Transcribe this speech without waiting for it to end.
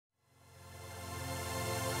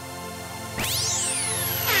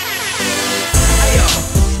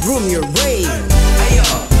Groom your brain. Ayo.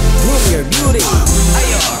 Groom your beauty.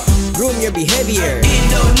 Ayo. Groom your behavior.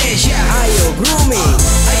 Indonesia. Ayo grooming.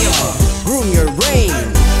 Ayo. Groom your brain.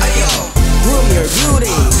 Ayo. Groom your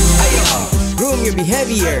beauty. Ayo. Groom your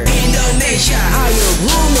behavior. Indonesia. Ayo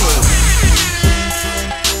grooming.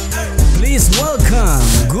 Please welcome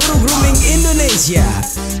Guru Grooming Indonesia,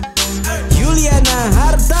 Juliana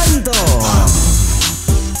Hartanto.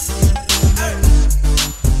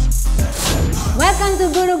 Welcome to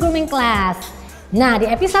Guru Grooming Class. Nah, di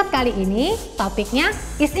episode kali ini topiknya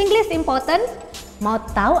Is English Important? Mau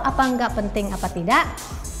tahu apa enggak penting apa tidak?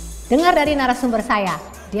 Dengar dari narasumber saya.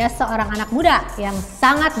 Dia seorang anak muda yang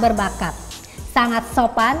sangat berbakat, sangat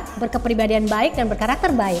sopan, berkepribadian baik dan berkarakter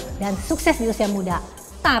baik, dan sukses di usia muda.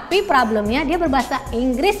 Tapi problemnya dia berbahasa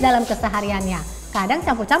Inggris dalam kesehariannya. Kadang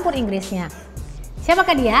campur-campur Inggrisnya.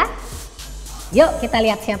 Siapakah dia? Yuk kita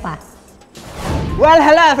lihat siapa. Well,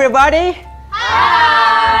 hello everybody.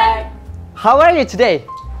 Hi! How are you today?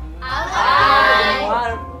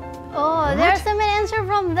 Hi! Oh, there's so many answers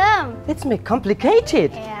from them. It's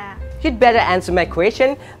complicated. Yeah. You'd better answer my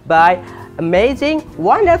question by amazing,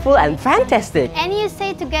 wonderful, and fantastic. And you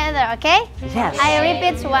say together, okay? Yes. I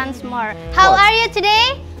repeat once more. How are you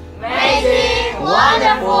today? Amazing,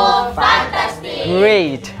 wonderful, fantastic.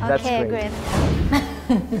 Great. That's Okay, great. great.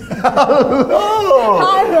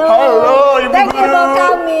 Halo, Ibu thank you Guru. for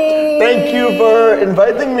coming. Thank you for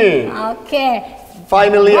inviting me. Oke.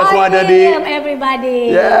 Finally aku ada di. Welcome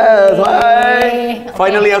everybody. Yes, hi. Okay.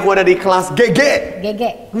 Finally aku ada di kelas GG.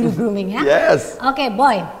 GG, Guru Grooming ya. Yes. Oke,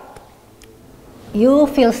 boy. You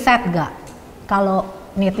feel sad gak kalau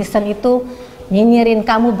netizen itu nyinyirin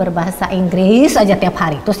kamu berbahasa Inggris aja tiap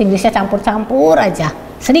hari, terus Inggrisnya campur-campur aja?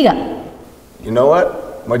 Sedih gak? You know what?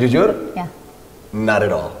 Mau jujur? Ya. Not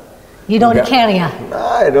at all. You don't Enggak. care ya?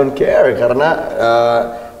 Nah, I don't care karena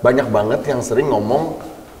banyak banget yang sering ngomong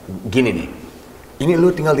gini nih. Ini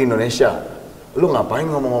lu tinggal di Indonesia, lu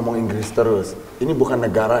ngapain ngomong-ngomong Inggris terus? Ini bukan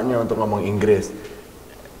negaranya untuk ngomong Inggris.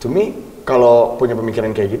 To me, kalau punya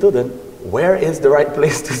pemikiran kayak gitu, then where is the right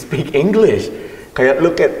place to speak English? Kayak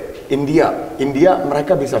look at India. India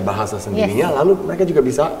mereka bisa bahasa sendirinya, lalu mereka juga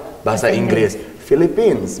bisa bahasa Inggris.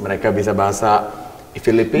 Philippines mereka bisa bahasa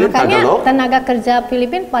Filipin, Makanya Tagalog. tenaga kerja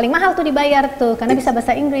Filipin paling mahal tuh dibayar tuh karena bisa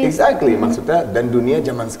bahasa Inggris. Exactly, maksudnya dan dunia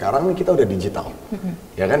zaman sekarang nih kita udah digital,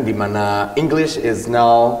 ya kan? Dimana English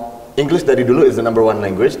dari dulu is the number one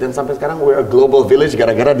language dan sampai sekarang we're a global village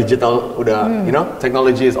gara-gara digital udah, you know,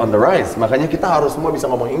 technology is on the rise. Makanya kita harus semua bisa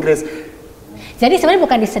ngomong Inggris. Jadi sebenarnya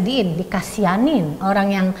bukan disedihin, dikasianin orang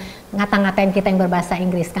yang ngata-ngatain kita yang berbahasa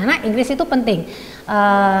Inggris karena Inggris itu penting.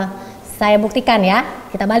 Saya buktikan ya,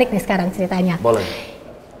 kita balik nih sekarang ceritanya. Boleh.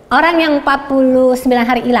 Orang yang 49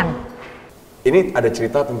 hari hilang. Ini ada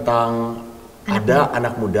cerita tentang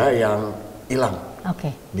anak muda yang hilang.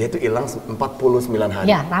 Oke. Dia tuh hilang 49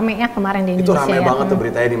 hari. Ya, rame ya kemarin di Itu Indonesia. rame ya. banget tuh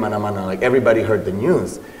beritanya di mana-mana. Like everybody heard the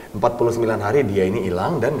news. 49 hari dia ini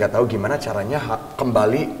hilang dan nggak tahu gimana caranya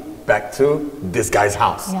kembali back to this guy's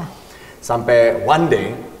house. Ya. Sampai one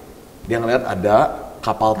day dia ngeliat ada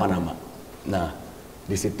kapal Panama. Nah,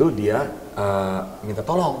 di situ dia minta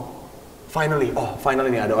tolong. Finally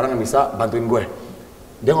nih ada orang yang bisa bantuin gue.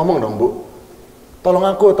 Dia ngomong dong, Bu. Tolong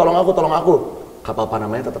aku. Kapal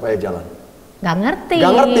Panamanya tetap aja jalan. Gak ngerti.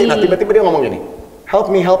 Nah tiba-tiba dia ngomong gini, help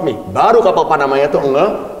me. Baru kapal Panamanya tuh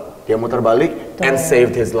dia muter balik and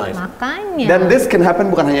saved his life. Makanya. Dan this can happen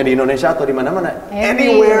bukan hanya di Indonesia atau di mana-mana,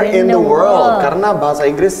 anywhere in the world. Karena bahasa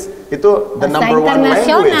Inggris itu the bahasa number one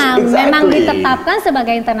language. Exactly. Memang ditetapkan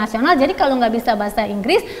sebagai internasional. Jadi kalau nggak bisa bahasa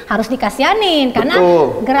Inggris harus dikasianin karena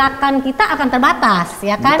gerakan kita akan terbatas,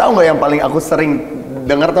 ya kan? Tahu nggak yang paling aku sering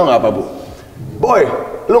dengar tau nggak apa, Bu? Boy,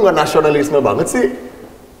 lu nggak nasionalisme banget sih.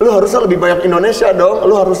 Lu harusnya lebih banyak Indonesia dong.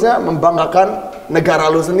 Lu harusnya membanggakan negara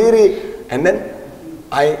lu sendiri. And then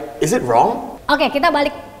is it wrong? Oke, kita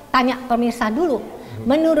balik tanya pemirsa dulu.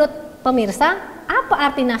 Menurut pemirsa, apa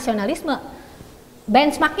arti nasionalisme?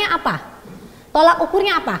 Benchmarknya apa? Tolak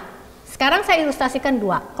ukurnya apa? Sekarang saya ilustrasikan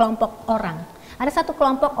dua kelompok orang. Ada satu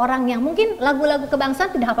kelompok orang yang mungkin lagu-lagu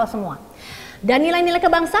kebangsaan tidak hafal semua. Dan nilai-nilai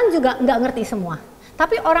kebangsaan juga nggak ngerti semua.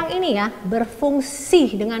 Tapi orang ini ya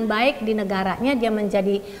berfungsi dengan baik di negaranya, dia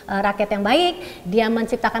menjadi rakyat yang baik, dia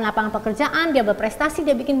menciptakan lapangan pekerjaan, dia berprestasi,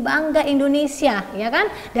 dia bikin bangga Indonesia, ya kan?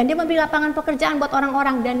 Dan dia memberi lapangan pekerjaan buat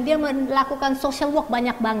orang-orang dan dia melakukan social work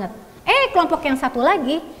banyak banget. Kelompok yang satu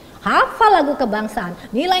lagi hafal lagu kebangsaan,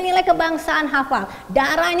 nilai-nilai kebangsaan hafal,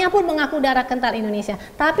 darahnya pun mengaku darah kental Indonesia.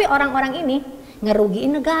 Tapi orang-orang ini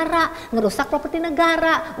ngerugiin negara, ngerusak properti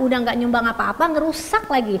negara, udah nggak nyumbang apa-apa, ngerusak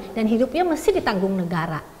lagi, dan hidupnya mesti ditanggung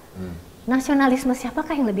negara. Nasionalisme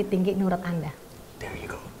siapakah yang lebih tinggi menurut Anda? There you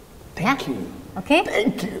go. Ya. Thank you. Oke,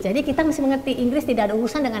 Thank you. jadi kita mesti mengerti Inggris tidak ada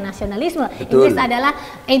urusan dengan nasionalisme. Betul. Inggris adalah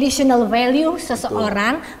additional value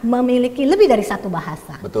seseorang memiliki lebih dari satu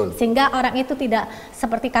bahasa. Betul. Sehingga orang itu tidak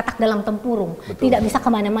seperti katak dalam tempurung, Betul. tidak bisa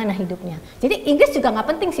kemana-mana hidupnya. Jadi Inggris juga nggak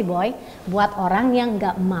penting sih Boy, buat orang yang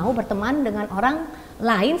nggak mau berteman dengan orang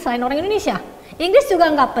lain selain orang Indonesia. Inggris juga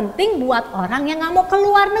nggak penting buat orang yang nggak mau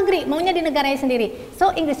keluar negeri, maunya di negaranya sendiri.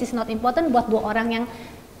 So English is not important buat dua orang yang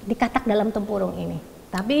dikatak dalam tempurung ini.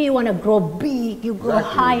 Tapi you wanna grow big, you grow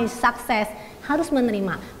high, success, harus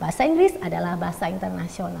menerima bahasa Inggris adalah bahasa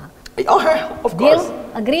internasional. Oh, of course.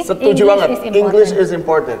 Deal? Agree? Setuju banget. Is important. English is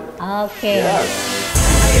important. Oke. Yes.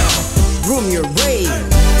 Ayo, groom your brain.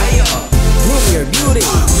 Ayo, groom your beauty.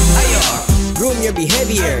 Ayo, groom your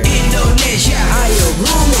behavior. Indonesia. Ayo,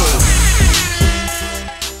 grooming.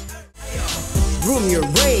 Ayo, groom your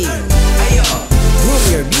brain. Ayo, groom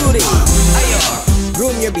your beauty. Ayo,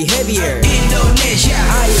 groom your behavior. Indonesia.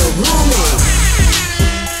 Ayo, grooming.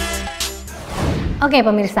 Oke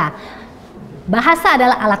pemirsa, bahasa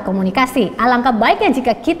adalah alat komunikasi. Alangkah baiknya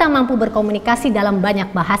jika kita mampu berkomunikasi dalam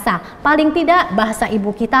banyak bahasa. Paling tidak bahasa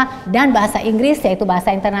ibu kita dan bahasa Inggris, yaitu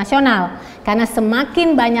bahasa internasional. Karena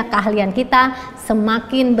semakin banyak keahlian kita,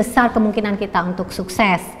 semakin besar kemungkinan kita untuk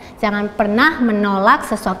sukses. Jangan pernah menolak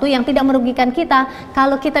sesuatu yang tidak merugikan kita.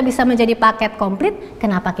 Kalau kita bisa menjadi paket komplit,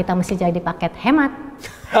 kenapa kita mesti jadi paket hemat?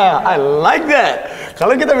 I like that.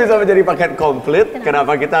 Kalau kita bisa menjadi paket komplit,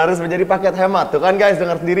 kenapa kita harus menjadi paket hemat? Tuh kan guys,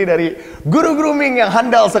 dengar sendiri dari guru grooming yang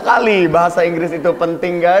handal sekali. Bahasa Inggris itu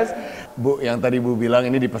penting guys. Bu, yang tadi Bu bilang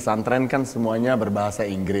ini di pesantren kan semuanya berbahasa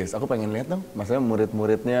Inggris. Aku pengen lihat dong, maksudnya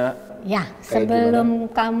murid-muridnya. Ya, sebelum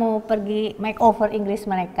kamu pergi makeover Inggris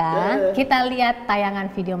mereka, kita lihat tayangan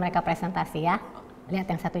video mereka presentasi ya. Lihat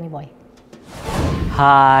yang satu ini Boy.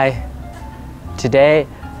 Hi, today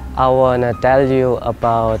I wanna tell you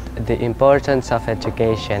about the importance of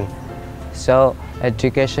education. So,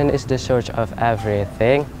 education is the source of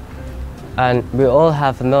everything, and we all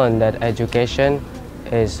have known that education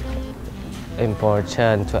is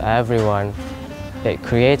important to everyone. It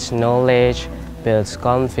creates knowledge, builds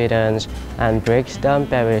confidence, and breaks down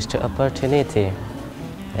barriers to opportunity.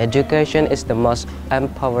 Education is the most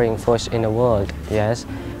empowering force in the world, yes.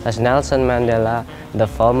 As Nelson Mandela, the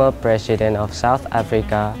former president of South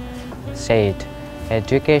Africa, said,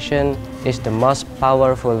 education is the most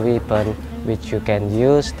powerful weapon which you can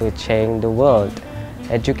use to change the world.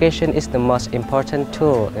 Education is the most important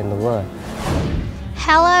tool in the world.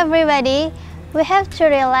 Hello everybody. We have to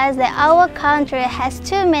realize that our country has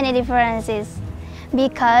too many differences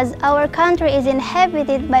because our country is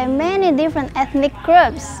inhabited by many different ethnic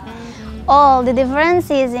groups. All the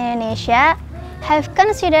differences in Indonesia have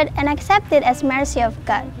considered and accepted as mercy of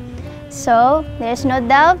God. So, there is no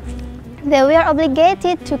doubt that we are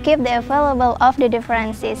obligated to keep the available of the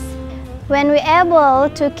differences. When we are able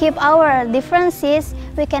to keep our differences,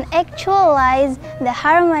 we can actualize the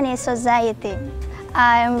harmonious society.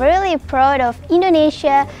 I am really proud of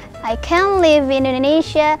Indonesia. I can live in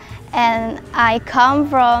Indonesia and I come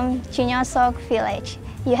from Cinyosok village.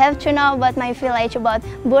 You have to know about my village, about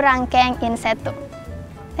Burangkeng in Setu.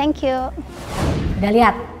 Thank you. Udah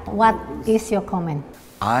lihat, what is your comment?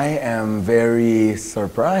 I am very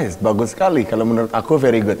surprised. Bagus sekali. Kalau menurut aku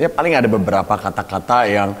very good. Ya paling ada beberapa kata-kata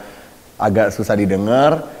yang agak susah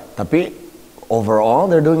didengar, tapi overall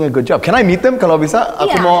they're doing a good job. Can I meet them kalau bisa?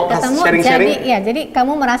 Aku mau sharing-sharing. Jadi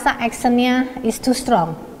kamu merasa accentnya is too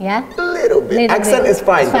strong, ya? A little bit. Accent is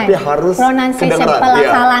fine, tapi harus pronunciation,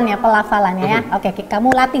 kedengeran. pelafalannya ya. Oke,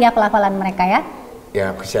 kamu latih ya pelafalan mereka ya.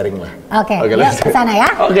 Ya, aku sharing lah. Oke, yuk ke sana ya.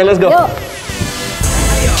 Oke, let's go. Yuk.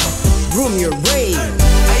 Ayo, groom your brain.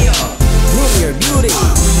 Ayo, groom your beauty.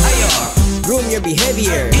 Ayo, groom your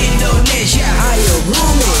behavior. Indonesia. Ayo,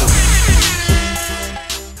 grooming.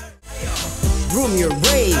 Ayo, groom your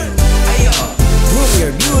brain. Ayo, groom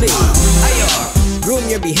your beauty. Ayo, groom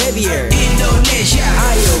your behavior. Indonesia.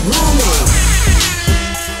 Ayo, grooming.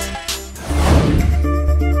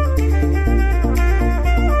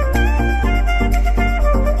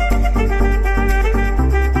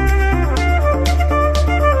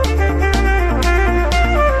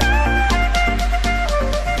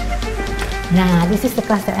 Nah, this is the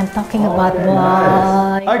class that I'm talking about,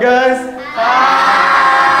 boy. Hi guys.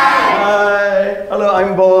 Hi. Halo,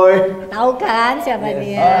 I'm Boy. Tahu kan siapa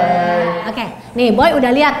dia? Oke, nih Boy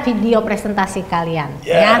udah lihat video presentasi kalian,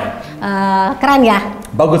 ya. Keren ya.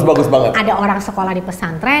 Bagus banget. Ada orang sekolah di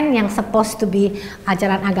pesantren yang supposed to be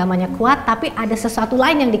ajaran agamanya kuat, tapi ada sesuatu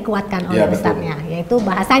lain yang dikuatkan oleh ustadznya, yaitu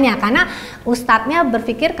bahasanya. Karena ustadznya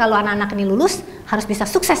berpikir kalau anak-anak ini lulus harus bisa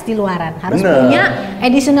sukses di luaran, harus punya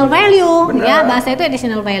additional value. Ya, bahasa itu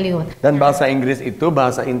additional value. Dan bahasa Inggris itu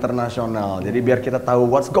bahasa internasional. Jadi biar kita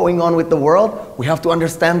tahu what's going on with the world, we have to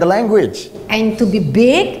understand the language. And to be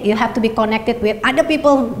big, you have to be connected with other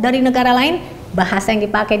people dari negara lain. Bahasa yang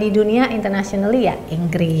dipakai di dunia internationally ya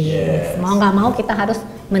Inggris. Mau nggak mau kita harus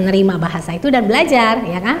menerima bahasa itu dan belajar,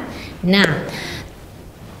 ya kan? Nah,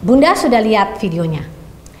 Bunda sudah lihat videonya.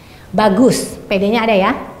 Bagus, PD-nya ada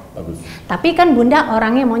ya? Bagus. Tapi kan Bunda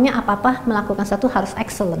orangnya maunya apa-apa melakukan satu harus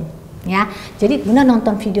excellent, ya. Jadi Bunda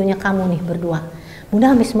nonton videonya kamu nih berdua.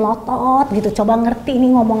 Bunda habis melotot gitu, coba ngerti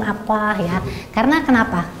ini ngomong apa ya. Karena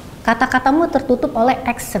kenapa? Kata-katamu tertutup oleh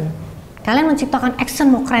accent. Kalian menciptakan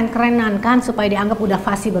accent mau keren-kerenan kan supaya dianggap udah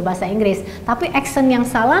fasih berbahasa Inggris. Tapi accent yang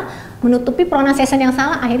salah menutupi pronunciation yang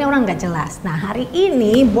salah, akhirnya orang nggak jelas. Nah, hari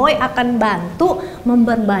ini Boy akan bantu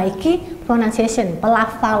memperbaiki pronunciation,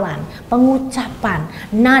 pelafalan, pengucapan,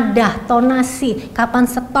 nada, tonasi, kapan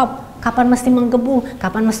stop, kapan mesti menggebu,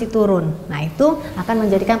 kapan mesti turun. Nah, itu akan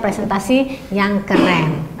menjadikan presentasi yang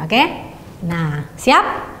keren. Oke? Nah,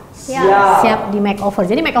 siap? Siap di makeover.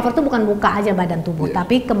 Jadi makeover itu bukan buka aja badan tubuh,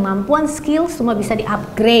 tapi kemampuan skill semua bisa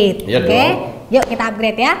di-upgrade. Oke? Yuk kita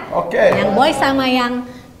upgrade ya. Yang boy sama yang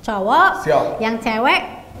cowok, yang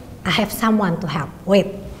cewek, I have someone to help.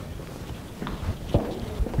 Wait.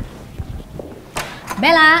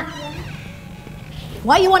 Bella,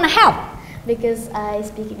 why you wanna help? Because I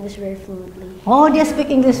speak English very fluently. Oh, dia speak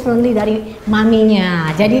English fluently dari maminya.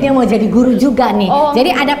 Jadi dia mau jadi guru juga nih. Jadi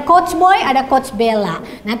ada coach Boy, ada coach Bella.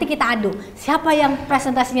 Nanti kita adu siapa yang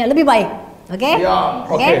presentasinya lebih baik. Oke?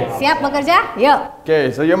 Oke, siap bekerja? Yuk. Okay,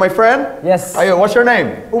 so you're my friend? Yes. Ayo, what's your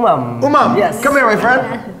name? Umam. Umam. Yes. Come here, my friend.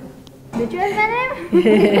 Did you invent him?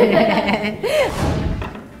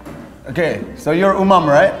 Okay, so you're Umam,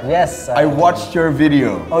 right? Yes. I watched your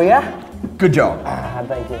video. Oh ya? Good job.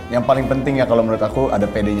 Thank you. Yang paling penting ya kalau menurut aku ada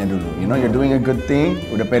PD-nya dulu. You know, you're doing a good thing,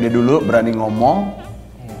 udah PD dulu, berani ngomong.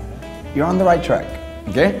 You're on the right track.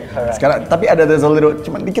 Okay? Sekarang, tapi there's a little,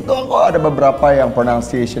 cuman dikit doang kok, ada beberapa yang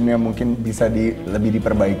pronunciation-nya mungkin bisa lebih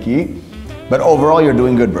diperbaiki. But overall you're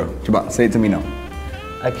doing good, bro. Coba say it to me now.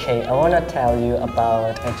 Okay, I want to tell you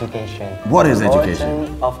about education. What is education?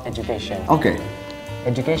 Importance of education. Okay.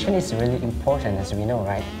 Education is really important, as we know,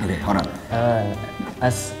 right? Okay, hold on.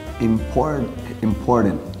 As Important.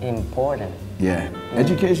 Yeah.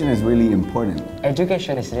 Education is really important.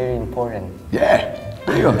 Education is really important. Yeah.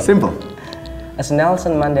 There you go. Simple. As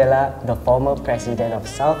Nelson Mandela, the former president of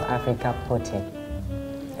South Africa, put it,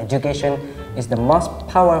 education is the most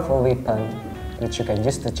powerful weapon which you can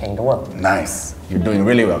use to change the world. Nice. You're doing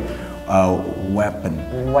really well. Weapon.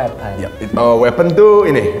 Weapon. Yeah. Weapon tuh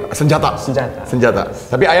ini senjata. Senjata.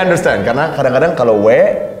 Tapi I understand karena kadang-kadang kalau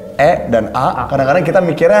E dan A, kadang-kadang kita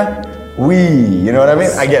mikirnya we, you know what I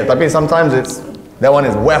mean? I get, tapi sometimes that one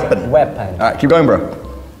is weapon. Alright, keep going, bro.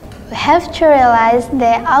 We have to realize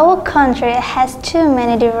that our country has too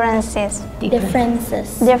many differences.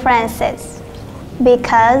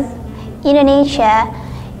 Because Indonesia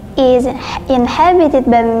is inhabited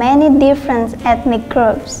by many different ethnic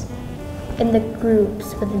groups. In the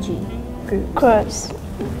groups with the G. Groups.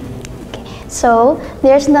 So,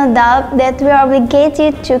 there's no doubt that we are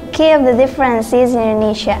obligated to keep the differences in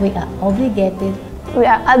Indonesia. We are obligated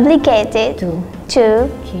to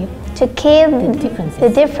keep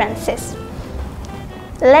the differences.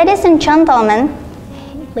 Ladies and gentlemen,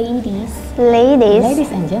 Ladies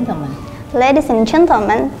and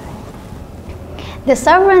gentlemen, the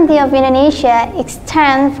sovereignty of Indonesia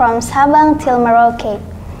extends from Sabang till Merauke.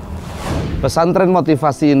 Pesantren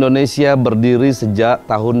Motivasi Indonesia berdiri sejak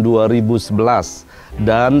tahun 2011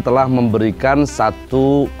 dan telah memberikan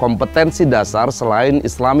satu kompetensi dasar selain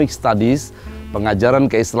Islamic Studies, pengajaran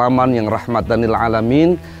keislaman yang rahmatan lil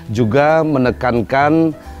alamin, juga menekankan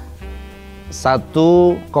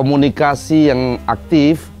satu komunikasi yang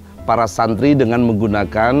aktif para santri dengan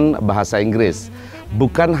menggunakan bahasa Inggris.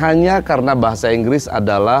 Bukan hanya karena bahasa Inggris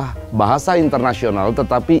adalah bahasa internasional,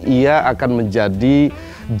 tetapi ia akan menjadi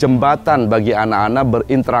jembatan bagi anak-anak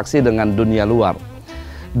berinteraksi dengan dunia luar.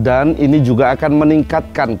 Dan ini juga akan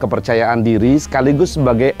meningkatkan kepercayaan diri sekaligus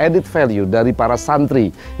sebagai added value dari para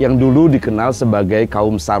santri yang dulu dikenal sebagai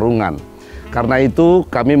kaum sarungan. Karena itu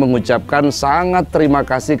kami mengucapkan sangat terima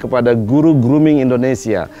kasih kepada guru grooming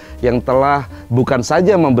Indonesia yang telah bukan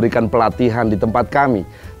saja memberikan pelatihan di tempat kami,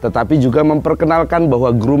 tetapi juga memperkenalkan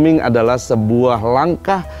bahwa grooming adalah sebuah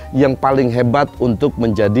langkah yang paling hebat untuk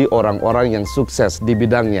menjadi orang-orang yang sukses di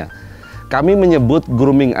bidangnya. Kami menyebut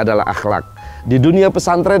grooming adalah akhlak. Di dunia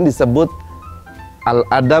pesantren disebut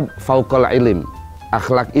al-adab fauqal ilim.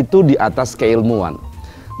 Akhlak itu di atas keilmuan.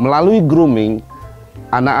 Melalui grooming,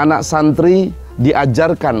 anak-anak santri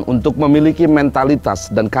diajarkan untuk memiliki mentalitas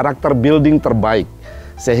dan karakter building terbaik,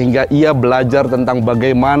 sehingga ia belajar tentang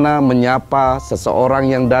bagaimana menyapa seseorang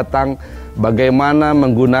yang datang, bagaimana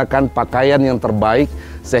menggunakan pakaian yang terbaik,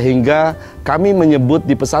 sehingga kami menyebut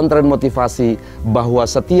di pesantren motivasi bahwa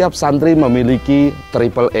setiap santri memiliki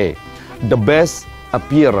AAA, the best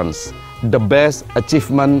appearance, the best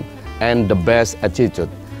achievement, and the best attitude.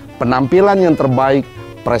 Penampilan yang terbaik,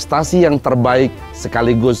 prestasi yang terbaik,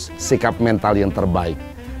 sekaligus sikap mental yang terbaik.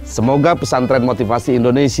 Semoga pesantren motivasi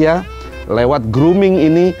Indonesia lewat grooming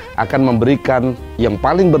ini akan memberikan yang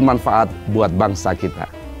paling bermanfaat buat bangsa kita.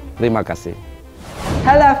 Terima kasih.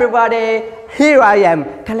 Hello everybody, here I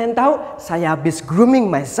am. Kalian tahu, saya habis grooming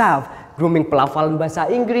myself. Grooming pelafalan bahasa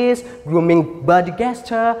Inggris, grooming body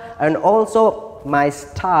gesture, and also my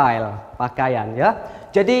style pakaian ya.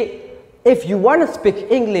 Jadi, if you want to speak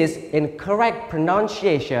English in correct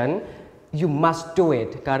pronunciation, you must do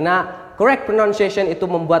it. Karena correct pronunciation itu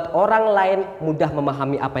membuat orang lain mudah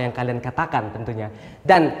memahami apa yang kalian katakan tentunya.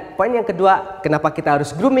 Dan poin yang kedua, kenapa kita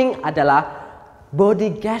harus grooming adalah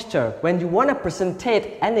body gesture. When you want to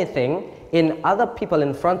presentate anything in other people,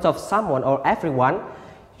 in front of someone or everyone,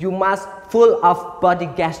 you must full of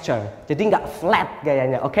body gesture. Jadi nggak flat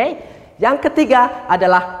gayanya, oke? Yang ketiga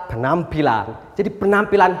adalah penampilan. Jadi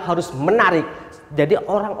penampilan harus menarik. Jadi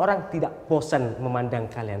orang-orang tidak bosan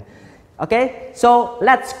memandang kalian. Oke, so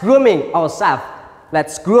let's grooming ourselves.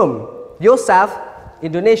 Let's groom yourself.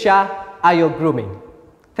 Indonesia, ayo grooming.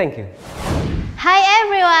 Thank you. Hi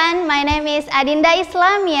everyone, my name is Adinda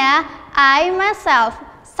Islamia. I myself,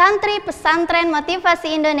 santri pesantren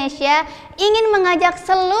motivasi Indonesia, ingin mengajak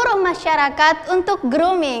seluruh masyarakat untuk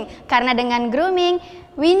grooming. Karena dengan grooming,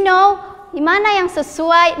 we know mana yang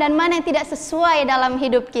sesuai dan mana yang tidak sesuai dalam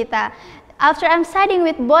hidup kita. After I'm studying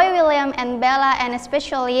with Boy William and Bella and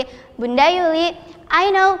especially Bunda Yuli, I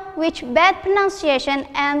know which bad pronunciation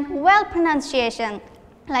and well pronunciation.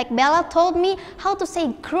 Like Bella told me how to say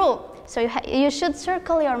group. So you should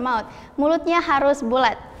circle your mouth. Mulutnya harus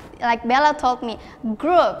bulat. Like Bella told me,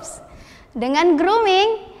 groups. Dengan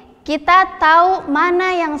grooming, kita tahu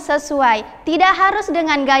mana yang sesuai. Tidak harus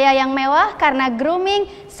dengan gaya yang mewah karena grooming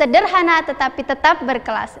sederhana tetapi tetap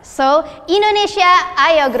berkelas. So, Indonesia,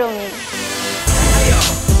 ayo grooming. Ayo,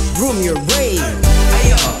 groom your brain.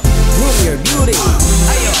 Ayo, groom your beauty.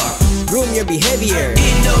 Ayo, groom your behavior.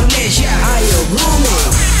 Indonesia, ayo grooming.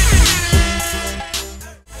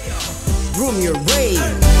 Ayo, groom your brain.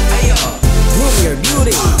 Ayo, groom your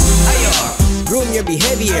beauty. Ayo, groom your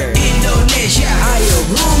behavior. Indonesia, ayo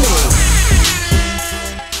grooming.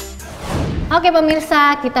 Oke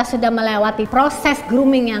pemirsa, kita sudah melewati proses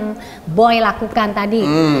grooming yang Boy lakukan tadi.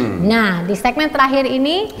 Nah, di segmen terakhir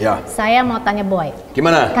ini, saya mau tanya Boy.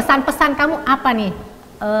 Gimana? Kesan pesan kamu apa nih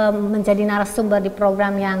menjadi narasumber di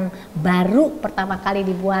program yang baru pertama kali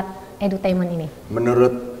dibuat edutainment ini?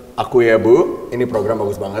 Menurut aku ya Bu, ini program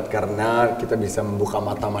bagus banget karena kita bisa membuka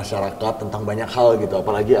mata masyarakat tentang banyak hal gitu.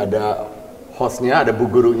 Apalagi ada hostnya, ada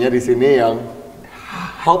bu gurunya di sini yang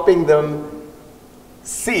helping them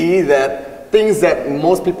see that things that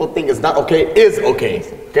most people think is not okay is okay.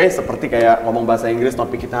 Oke, seperti kayak ngomong bahasa Inggris,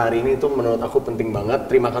 topik kita hari ini itu menurut aku penting banget.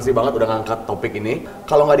 Terima kasih banget udah ngangkat topik ini.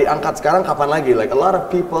 Kalau nggak diangkat sekarang kapan lagi? Like a lot of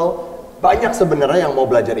people, banyak sebenarnya yang mau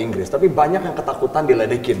belajar Inggris, tapi banyak yang ketakutan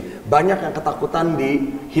diledekin, banyak yang ketakutan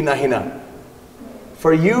dihina-hina.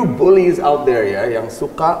 For you bullies out there ya, yang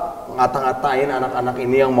suka ngata-ngatain anak-anak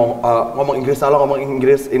ini yang mau ngomong Inggris salah, ngomong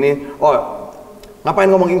Inggris ini, oh ngapain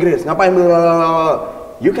ngomong Inggris, ngapain blablabla.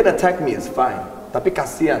 You can attack me, it's fine. Tapi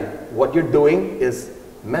kasihan, what you're doing is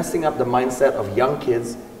messing up the mindset of young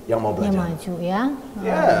kids yang mau belajar. Yang maju ya,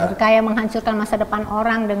 Yeah. kayak menghancurkan masa depan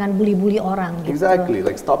orang dengan bully-bully orang gitu. Exactly,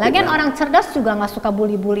 like stop it. Lagian Man. orang cerdas juga nggak suka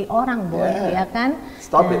bully-bully orang, Boy, ya kan?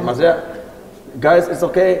 Stop it, maksudnya, guys, it's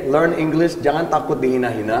okay, learn English, jangan takut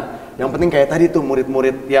dihina-hina. Yang penting kayak tadi tuh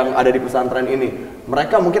murid-murid yang ada di pesantren ini,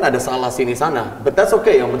 mereka mungkin ada salah sini sana, but that's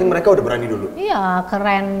okay. Yang penting mereka udah berani dulu. Iya,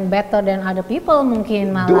 keren, better than other people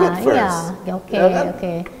mungkin malah. Do it first. Iya, oke, Ya kan?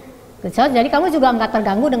 oke. So, jadi kamu juga nggak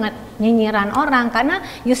terganggu dengan nyinyiran orang karena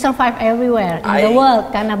you survive everywhere in the world.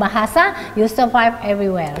 Karena bahasa you survive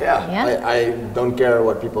everywhere. Yeah, Ya? I don't care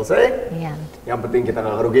what people say. Iya. Yang penting kita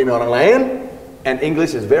nggak ngerugiin orang lain. And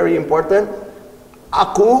English is very important.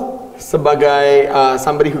 Aku sebagai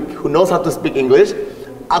somebody who knows how to speak English,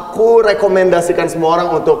 aku rekomendasikan semua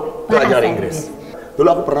orang untuk belajar Inggris. Dulu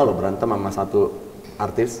aku pernah loh berantem sama satu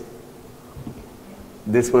artis.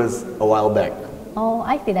 This was a while back. Oh,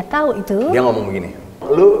 I tidak tahu itu. Dia ngomong begini,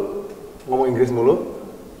 lu ngomong Inggris mulu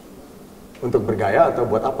untuk bergaya atau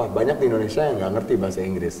buat apa? Banyak di Indonesia yang nggak ngerti bahasa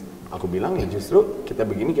Inggris. Aku bilang ya justru kita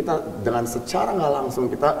begini, kita dengan secara nggak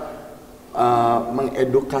langsung kita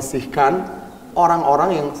mengedukasikan orang-orang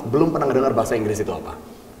yang belum pernah dengar bahasa Inggris itu apa.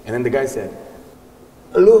 And then the guy said,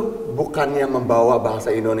 lu bukannya membawa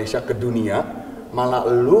bahasa Indonesia ke dunia, malah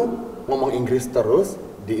lu ngomong Inggris terus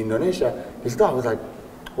di Indonesia. Di situ aku like,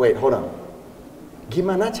 wait, hold on.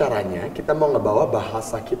 Gimana caranya kita mau ngebawa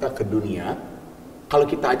bahasa kita ke dunia kalau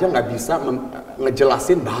kita aja nggak bisa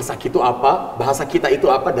ngejelasin bahasa kita itu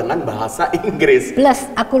apa dengan bahasa Inggris? Plus,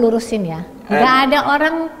 aku lurusin ya, nggak ada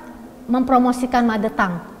orang mempromosikan mother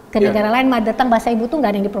tongue ke negara lain. Mother tongue bahasa ibu tuh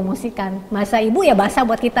nggak ada yang dipromosikan. Bahasa ibu ya bahasa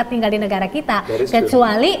buat kita tinggal di negara kita,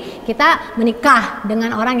 kecuali kita menikah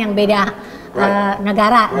dengan orang yang beda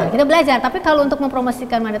negara. Nah, kita belajar. Tapi kalau untuk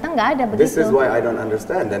mempromosikan mother tongue nggak ada begitu. This is why I don't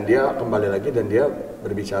understand. Dan dia kembali lagi dan dia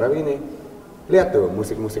berbicara begini. Lihat tuh,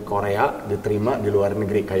 musik-musik Korea diterima di luar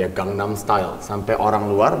negeri kayak Gangnam Style. Sampai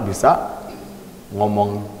orang luar bisa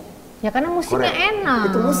ngomong ya karena musiknya Korea. enak.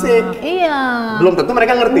 Itu musik. Iya. Belum tentu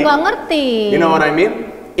mereka ngerti. Nggak ngerti. You know what I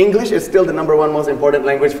mean? English is still the #1 most important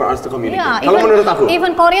language for us to communicate. Yeah, kalau menurut aku.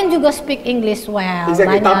 Even Korean juga speak English well.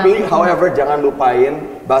 Exactly. Tapi, however, jangan lupain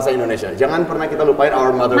bahasa Indonesia. Jangan pernah kita lupain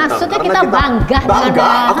our mother tongue. Maksudnya kita bangga.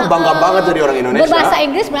 Aku bangga banget jadi orang Indonesia. Berbahasa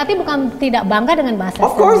Inggris berarti bukan tidak bangga dengan bahasa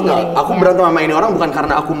Of course sendiri. not. Aku berantem sama ini orang bukan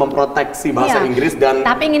karena aku memproteksi bahasa Inggris dan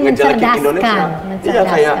tapi ingin ngejelekin Indonesia. Iya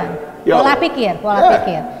kayak pola pikir.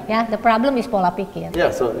 Ya, the problem is pola pikir.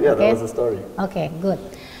 Yeah, so that was the story. Okay, good.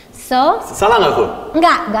 So, salah nggak aku?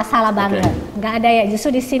 Nggak salah banget. Nggak ada ya.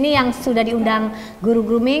 Justru di sini yang sudah diundang guru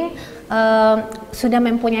grooming sudah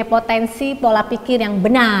mempunyai potensi pola pikir yang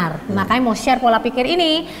benar. Makanya mau share pola pikir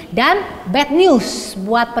ini dan bad news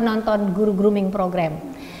buat penonton guru grooming program.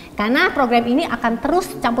 Karena program ini akan terus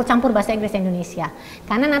campur-campur bahasa Inggris Indonesia.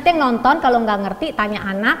 Karena nanti yang nonton kalau nggak ngerti tanya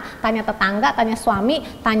anak, tanya tetangga, tanya suami,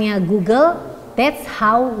 tanya Google. That's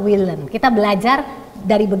how we learn. Kita belajar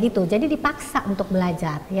dari begitu, jadi dipaksa untuk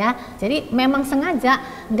belajar ya. Jadi memang sengaja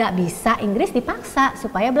nggak bisa Inggris dipaksa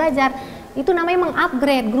supaya belajar. Itu namanya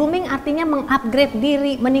mengupgrade. Grooming artinya mengupgrade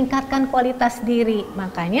diri, meningkatkan kualitas diri.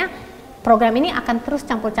 Makanya program ini akan terus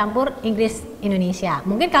campur-campur Inggris Indonesia.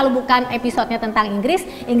 Mungkin kalau bukan episodenya tentang Inggris,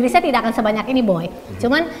 Inggrisnya tidak akan sebanyak ini, Boy.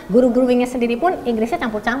 Cuman guru groomingnya sendiri pun Inggrisnya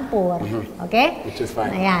campur-campur, oke?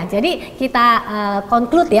 Nah, ya, jadi kita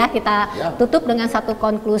conclude ya, kita tutup dengan satu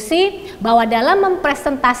konklusi bahwa dalam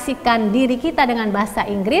mempresentasikan diri kita dengan bahasa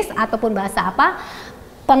Inggris ataupun bahasa apa,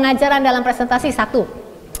 pengajaran dalam presentasi satu,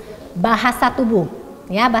 bahasa tubuh.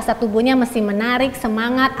 Ya, bahasa tubuhnya mesti menarik,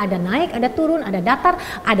 semangat, ada naik, ada turun, ada datar,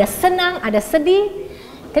 ada senang, ada sedih.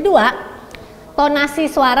 Kedua,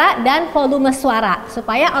 tonasi suara dan volume suara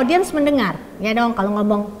supaya audiens mendengar. Ya dong, kalau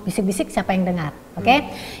ngomong bisik-bisik siapa yang dengar?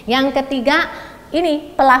 Oke. Yang ketiga,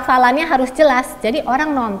 ini pelafalannya harus jelas. Jadi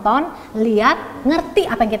orang nonton, lihat, ngerti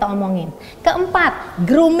apa yang kita omongin. Keempat,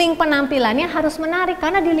 grooming penampilannya harus menarik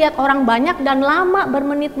karena dilihat orang banyak dan lama,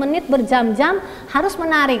 bermenit-menit, berjam-jam, harus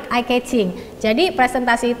menarik, eye catching. Jadi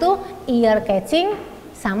presentasi itu ear catching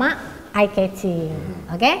sama eye catching.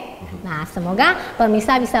 Oke? Nah, semoga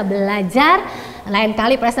pemirsa bisa belajar lain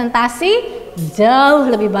kali presentasi jauh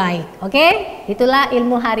lebih baik. Oke? Itulah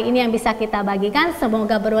ilmu hari ini yang bisa kita bagikan.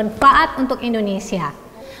 Semoga bermanfaat untuk Indonesia.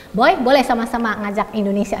 Boy, boleh sama-sama ngajak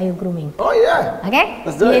Indonesia Ayo Grooming. Oh iya. Oke?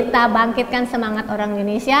 Kita bangkitkan semangat orang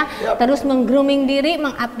Indonesia, terus meng-grooming diri,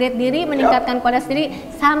 mengupgrade diri, meningkatkan kualitas diri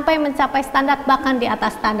sampai mencapai standar, bahkan di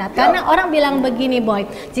atas standar. Karena orang bilang begini, Boy,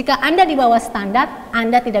 jika Anda di bawah standar,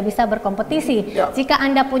 Anda tidak bisa berkompetisi. Jika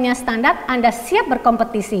Anda punya standar, Anda siap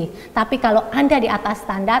berkompetisi. Tapi kalau Anda di atas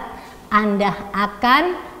standar, Anda akan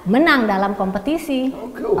menang dalam kompetisi.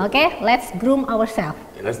 Oke, let's groom ourselves.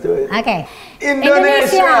 Let's do it. Oke.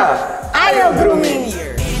 Indonesia, ayo grooming.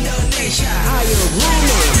 Indonesia, ayo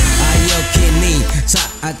grooming. Ayo kini,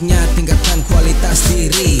 saatnya tingkatkan kualitas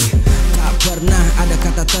diri. Tak pernah ada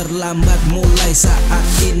kata terlambat mulai saat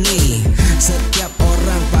ini. Setiap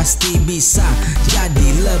orang pasti bisa jadi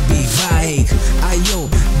lebih baik. Ayo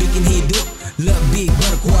bikin hidup lebih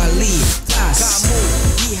berkualitas. Kamu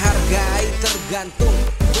dihargai tergantung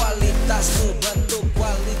kualitasmu, bentuk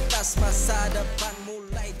kualitas masa depan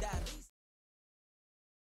mulai dari